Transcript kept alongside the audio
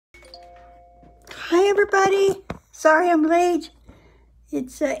Hi everybody. Sorry I'm late.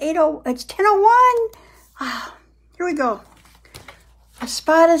 It's 10:01. Here we go. A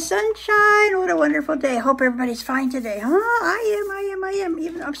spot of sunshine. What a wonderful day. Hope everybody's fine today. Huh? I am.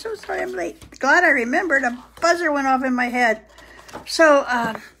 Even I'm so sorry I'm late. Glad I remembered. A buzzer went off in my head. So,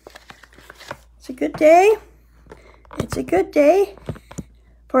 it's a good day. It's a good day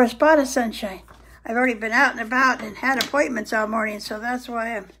for a spot of sunshine. I've already been out and about and had appointments all morning, so that's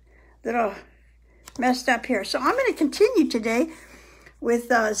why I'm a little messed up here. So I'm going to continue today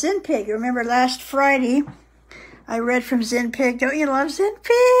with Zen Pig. Remember last Friday I read from Zen Pig. Don't you love Zen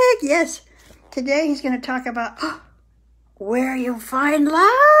Pig? Yes. Today he's going to talk about where you find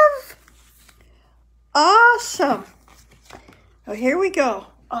love. Awesome. Oh, here we go.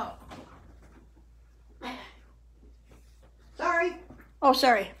 Oh. Sorry. Oh,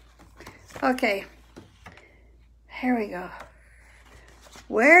 sorry. Okay. Here we go.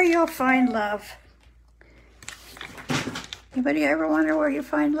 Where you'll find love. Anybody ever wonder where you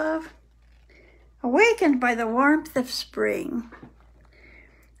find love? Awakened by the warmth of spring,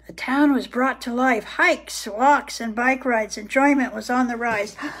 the town was brought to life. Hikes, walks, and bike rides. Enjoyment was on the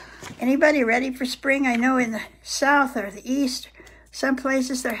rise. Anybody ready for spring? I know in the south or the east, some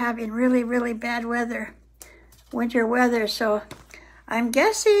places they're having really, really bad weather, winter weather. So I'm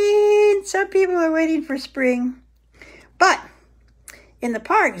guessing some people are waiting for spring. But in the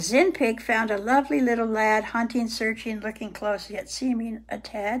park, Zen Pig found a lovely little lad, hunting, searching, looking close, yet seeming a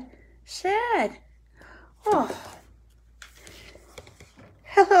tad sad. Oh.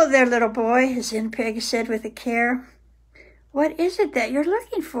 Hello there, little boy, Zen Pig said with a care. What is it that you're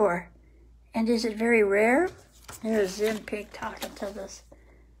looking for? And is it very rare? There's Zen Pig talking to this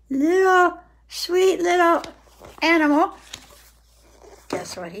little, sweet little animal.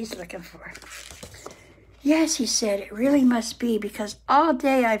 Guess what he's looking for? Yes, he said, it really must be, because all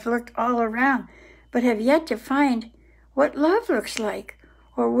day I've looked all around, but have yet to find what love looks like,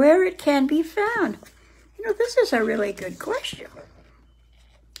 or where it can be found. You know, this is a really good question.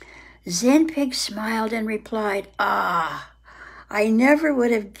 Zen Pig smiled and replied, I never would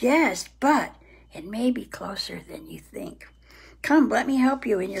have guessed, but it may be closer than you think. Come, let me help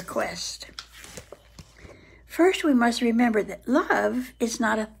you in your quest. First, we must remember that love is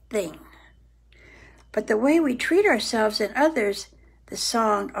not a thing, but the way we treat ourselves and others, the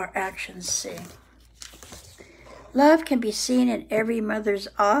song our actions sing. Love can be seen in every mother's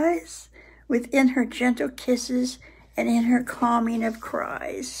eyes, within her gentle kisses, and in her calming of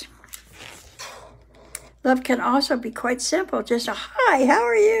cries. Love can also be quite simple, just a hi, how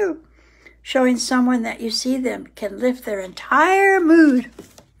are you? Showing someone that you see them can lift their entire mood.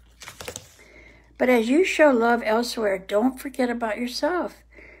 But as you show love elsewhere, don't forget about yourself.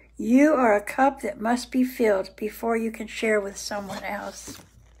 You are a cup that must be filled before you can share with someone else.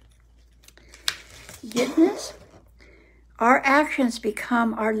 Getting this? Our actions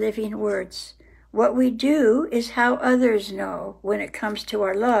become our living words. What we do is how others know. When it comes to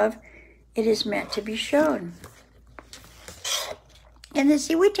our love, it is meant to be shown. And then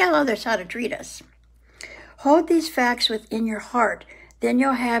see, we tell others how to treat us. Hold these facts within your heart. Then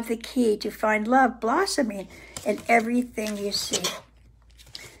you'll have the key to find love blossoming in everything you see.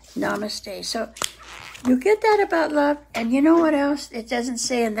 Namaste. So you get that about love, and you know what else? It doesn't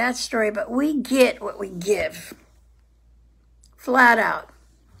say in that story, but we get what we give. Flat out.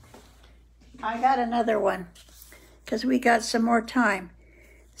 I got another one, because we got some more time.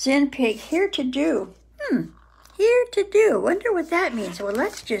 Zen Pig, here to do. Here to do. Wonder what that means. Well,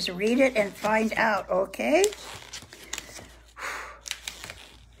 let's just read it and find out, okay?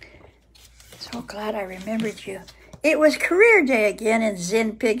 So glad I remembered you. It was career day again in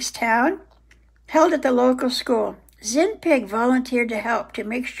Zen Pig's town, held at the local school. Zen Pig volunteered to help to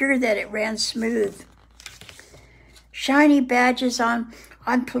make sure that it ran smooth. Shiny badges on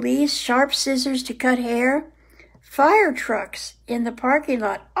police, sharp scissors to cut hair, fire trucks in the parking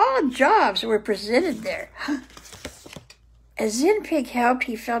lot. All jobs were presented there. As Zen Pig helped,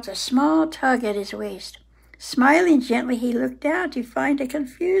 he felt a small tug at his waist. Smiling gently, he looked down to find a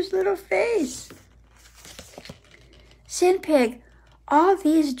confused little face. Zen Pig, all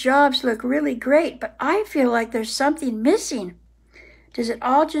these jobs look really great, but I feel like there's something missing. Does it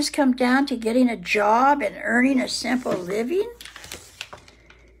all just come down to getting a job and earning a simple living?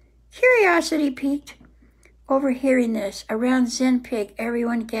 Curiosity piqued. Overhearing this, around Zen Pig,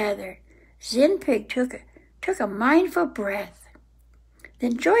 everyone gathered. Zen Pig took a mindful breath,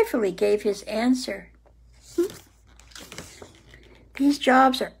 then joyfully gave his answer. These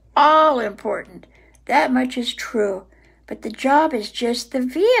jobs are all important. That much is true. But the job is just the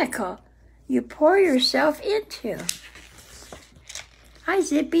vehicle you pour yourself into. Hi,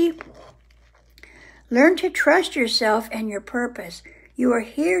 Zippy. Learn to trust yourself and your purpose. You are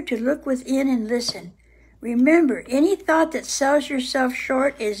here to look within and listen. Remember, any thought that sells yourself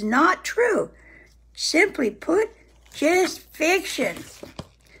short is not true. Simply put, just fiction.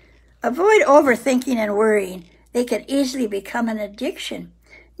 Avoid overthinking and worrying. They can easily become an addiction.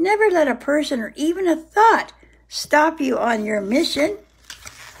 Never let a person or even a thought stop you on your mission.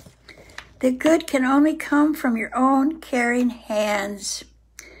 The good can only come from your own caring hands.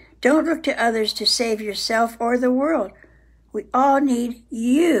 Don't look to others to save yourself or the world. We all need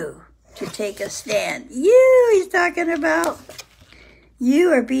you to take a stand. You, he's talking about.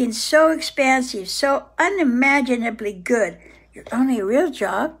 You are being so expansive, so unimaginably good. Your only real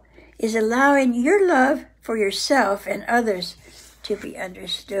job is allowing your love for yourself and others to be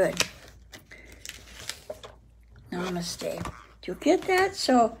understood. Namaste. Do you get that?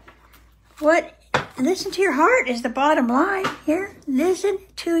 So listen to your heart is the bottom line here. Listen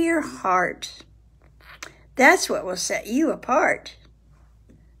to your heart. That's what will set you apart.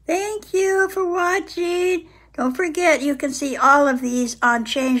 Thank you for watching. Don't forget, you can see all of these on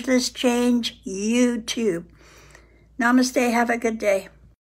Changeless Change YouTube. Namaste. Have a good day.